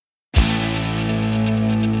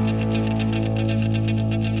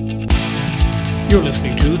You're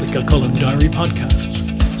listening to the Kilcullen Diary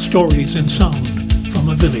Podcasts, stories in sound from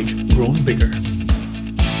a village grown bigger.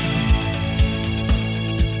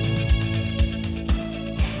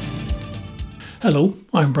 Hello,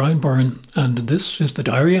 I'm Brian Byrne, and this is the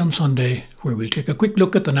Diary on Sunday, where we'll take a quick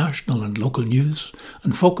look at the national and local news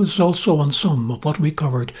and focus also on some of what we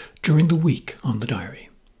covered during the week on the Diary.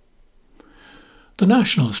 The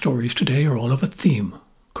national stories today are all of a theme: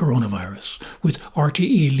 coronavirus, with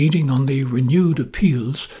RTE leading on the renewed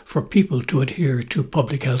appeals for people to adhere to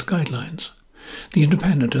public health guidelines. The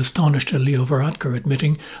Independent has Taoiseach Leo Varadkar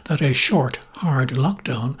admitting that a short, hard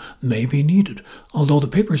lockdown may be needed, although the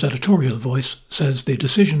paper's editorial voice says the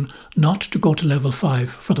decision not to go to level 5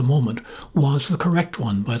 for the moment was the correct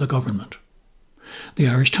one by the government. The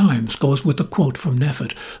Irish Times goes with the quote from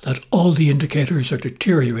NPHET that all the indicators are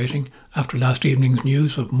deteriorating after last evening's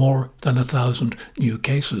news of more than 1,000 new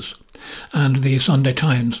cases. And the Sunday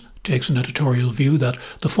Times takes an editorial view that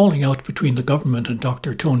the falling out between the government and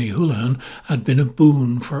Dr. Tony Holohan had been a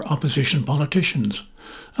boon for opposition politicians,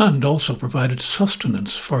 and also provided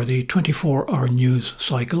sustenance for the 24-hour news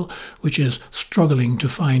cycle, which is struggling to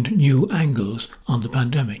find new angles on the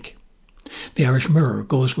pandemic. The Irish Mirror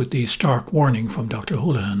goes with the stark warning from Dr.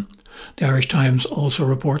 Holohan. The Irish Times also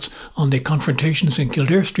reports on the confrontations in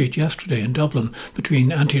Kildare Street yesterday in Dublin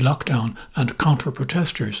between anti-lockdown and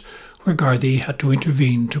counter-protesters, where Gardaí had to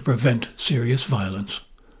intervene to prevent serious violence.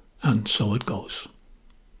 And so it goes.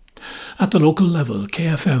 At the local level,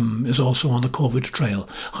 KFM is also on the COVID trail,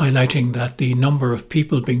 highlighting that the number of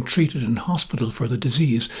people being treated in hospital for the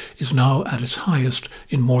disease is now at its highest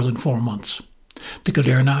in more than 4 months. The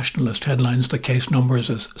Kildare Nationalist headlines the case numbers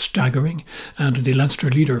as staggering, and the Leinster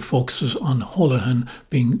Leader focuses on Holohan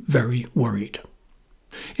being very worried.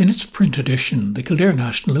 In its print edition, the Kildare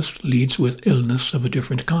Nationalist leads with illness of a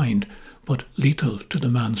different kind, but lethal to the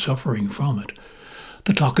man suffering from it.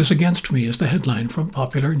 The clock is against me is the headline from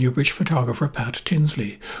popular Newbridge photographer Pat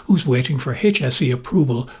Tinsley, who's waiting for HSE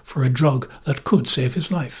approval for a drug that could save his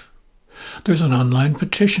life. There's an online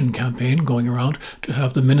petition campaign going around to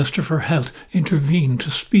have the Minister for Health intervene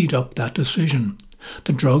to speed up that decision.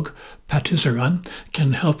 The drug, patisiran,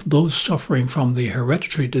 can help those suffering from the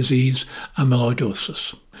hereditary disease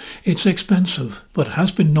amyloidosis. It's expensive, but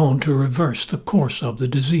has been known to reverse the course of the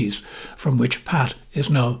disease, from which Pat is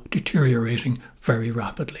now deteriorating very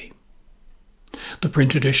rapidly. The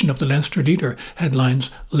print edition of the Leinster Leader headlines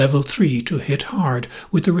Level 3 to hit hard,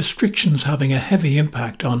 with the restrictions having a heavy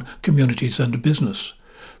impact on communities and business.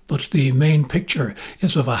 But the main picture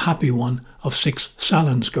is of a happy one of 6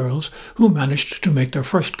 Salons girls who managed to make their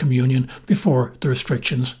first communion before the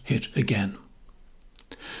restrictions hit again.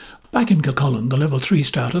 Back in Kilcullen, the Level 3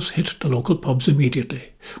 status hit the local pubs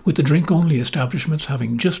immediately, with the drink-only establishments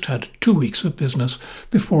having just had 2 weeks of business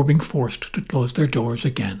before being forced to close their doors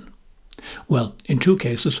again. Well, in 2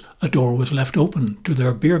 cases, a door was left open to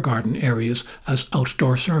their beer garden areas as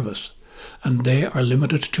outdoor service, and they are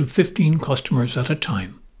limited to 15 customers at a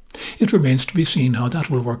time. It remains to be seen how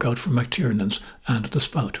that will work out for McTiernan's and the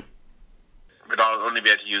Spout. We'd only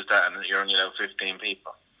be able to use that, and you're only allowed 15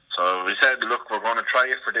 people. So we said, look, we're going to try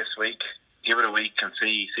it for this week, give it a week and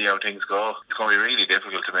see how things go. It's going to be really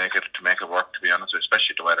difficult to make it work, to be honest,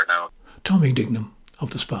 especially the weather now. Tommy Dignam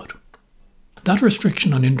of the Spout. That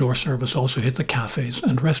restriction on indoor service also hit the cafes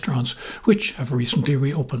and restaurants, which have recently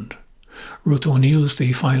reopened. Ruth O'Neill's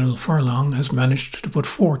The Final Furlong has managed to put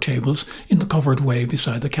 4 tables in the covered way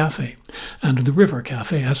beside the cafe, and the River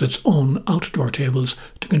Cafe has its own outdoor tables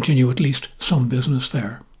to continue at least some business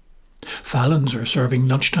there. Fallon's are serving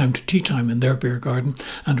lunchtime to tea time in their beer garden,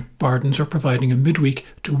 and Barden's are providing a midweek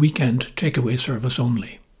to weekend takeaway service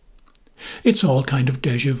only. It's all kind of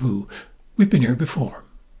déjà vu. We've been here before.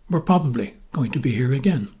 We're probably going to be here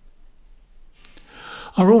again.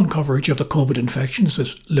 Our own coverage of the COVID infections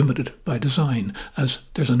is limited by design, as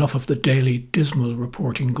there's enough of the daily dismal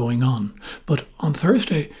reporting going on. But on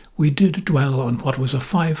Thursday, we did dwell on what was a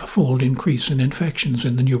 5-fold increase in infections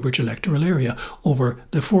in the Newbridge electoral area over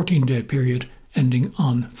the 14-day period ending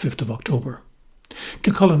on 5th of October.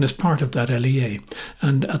 Kilcullen is part of that LEA,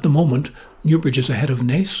 and at the moment, Newbridge is ahead of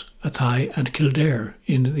Naas, Athy and Kildare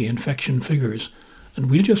in the infection figures, and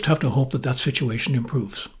we'll just have to hope that situation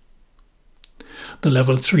improves. The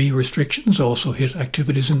Level 3 restrictions also hit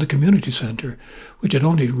activities in the community centre, which had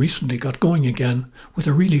only recently got going again with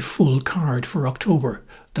a really full card for October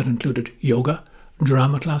that included yoga,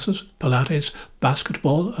 drama classes, Pilates,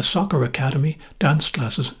 basketball, a soccer academy, dance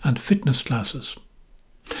classes and fitness classes.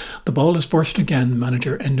 The ball has burst again,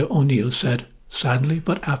 manager Enda O'Neill said, sadly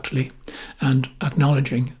but aptly, and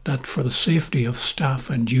acknowledging that for the safety of staff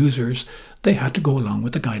and users, they had to go along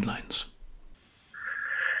with the guidelines.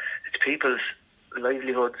 people's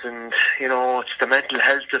livelihoods, and it's the mental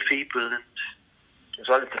health of people, and as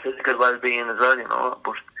well as the physical well-being as well,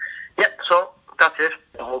 but yeah, so that's it.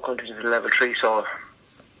 The whole country is at level 3, so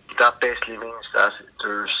that basically means that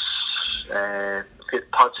there's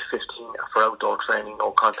pods of 15 for outdoor training,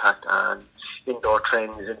 no contact, and indoor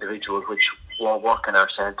training is individual, which won't work in our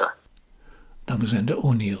centre. That was Enda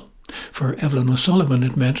O'Neill. For Evelyn O'Sullivan,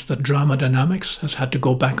 it meant that Drama Dynamics has had to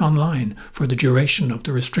go back online for the duration of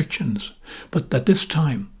the restrictions, but that this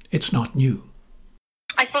time it's not new.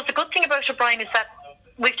 I suppose the good thing about it, Brian, is that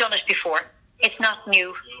we've done it before. It's not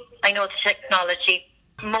new. I know the technology.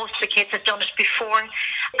 Most of the kids have done it before,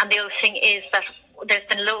 and the other thing is that there's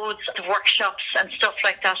been loads of workshops and stuff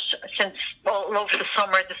like that since all over the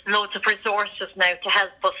summer. There's loads of resources now to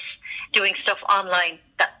help us doing stuff online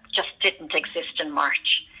that just didn't exist in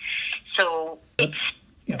March. So it's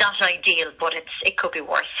not ideal, but it could be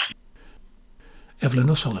worse.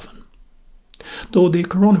 Evelyn O'Sullivan. Though the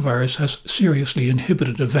coronavirus has seriously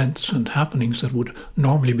inhibited events and happenings that would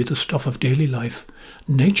normally be the stuff of daily life,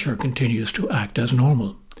 nature continues to act as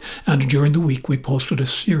normal. And during the week we posted a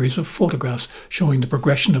series of photographs showing the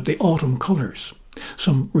progression of the autumn colours.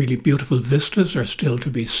 Some really beautiful vistas are still to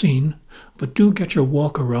be seen, but do get your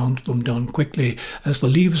walk around them done quickly, as the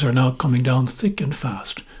leaves are now coming down thick and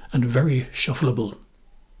fast and very shuffleable.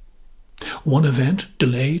 One event,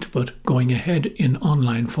 delayed but going ahead in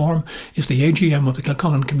online form, is the AGM of the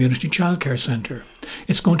Kilcullen Community Childcare Centre.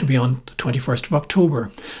 It's going to be on the 21st of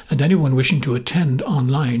October, and anyone wishing to attend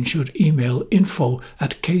online should email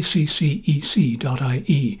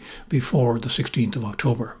info@kccec.ie before the 16th of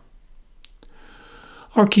October.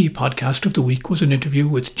 Our key podcast of the week was an interview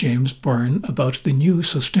with James Byrne about the new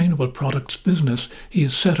sustainable products business he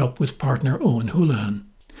has set up with partner Owen Houlihan.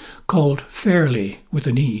 Called Fairly with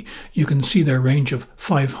an E, you can see their range of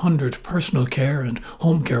 500 personal care and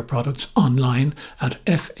home care products online at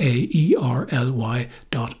faerly.ie.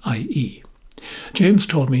 James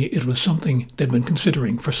told me it was something they'd been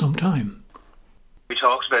considering for some time. We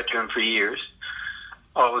talked about doing for years.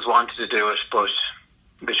 Always wanted to do it, but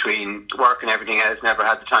between work and everything else, never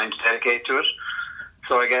had the time to dedicate to it.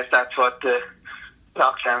 So I guess that's what the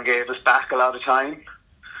lockdown gave us back, a lot of time.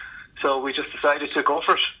 So we just decided to go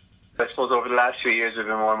for it. I suppose over the last few years we've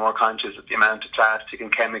been more and more conscious of the amount of plastic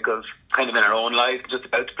and chemicals kind of in our own lives, just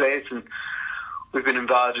about the place, and we've been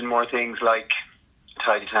involved in more things like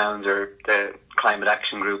Tidy Towns or the Climate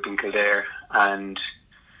Action Group in Kildare, and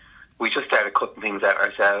we just started cutting things out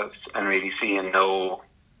ourselves and really seeing no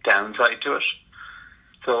downside to it.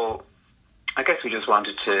 So I guess we just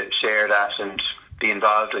wanted to share that and be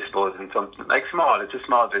involved, I suppose, in something like small. It's a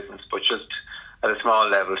small business, but just at a small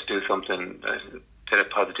level to do something that had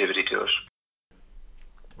positivity to it.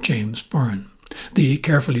 James Byrne. The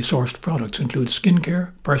carefully sourced products include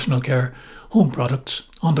skincare, personal care, home products,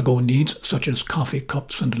 on-the-go needs such as coffee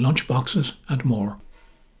cups and lunch boxes, and more.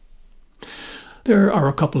 There are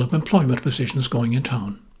a couple of employment positions going in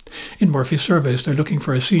town. In Murphy Surveys, they're looking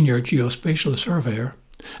for a senior geospatial surveyor,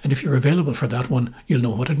 and if you're available for that one, you'll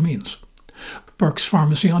know what it means. Burke's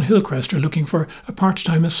Pharmacy on Hillcrest are looking for a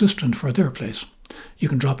part-time assistant for their place. You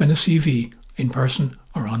can drop in a CV in person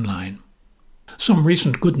or online. Some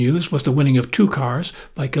recent good news was the winning of 2 cars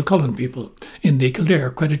by Kilcullen people in the Kildare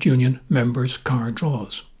Credit Union members' car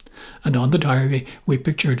draws. And on the diary we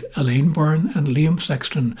pictured Elaine Byrne and Liam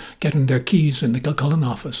Sexton getting their keys in the Kilcullen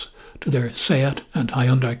office to their Seat and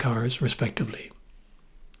Hyundai cars respectively.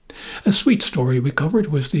 A sweet story we covered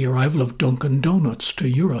was the arrival of Dunkin' Donuts to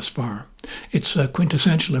Eurospar. It's a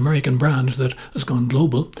quintessential American brand that has gone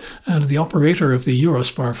global, and the operator of the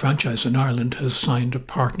Eurospar franchise in Ireland has signed a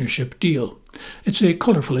partnership deal. It's a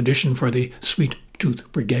colourful addition for the Sweet Tooth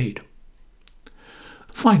Brigade.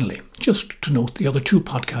 Finally, just to note the other 2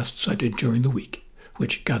 podcasts I did during the week,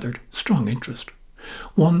 which gathered strong interest.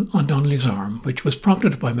 One on Donnelly's Arm, which was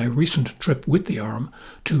prompted by my recent trip with the Arm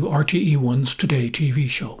to RTE1's Today TV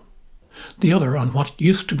show. The other on what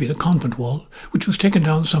used to be the convent wall, which was taken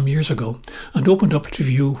down some years ago and opened up to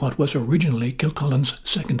view what was originally Kilcullen's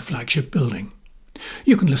second flagship building.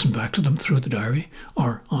 You can listen back to them through the diary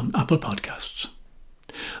or on Apple Podcasts.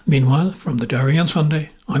 Meanwhile, from the Diary on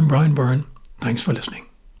Sunday, I'm Brian Byrne. Thanks for listening.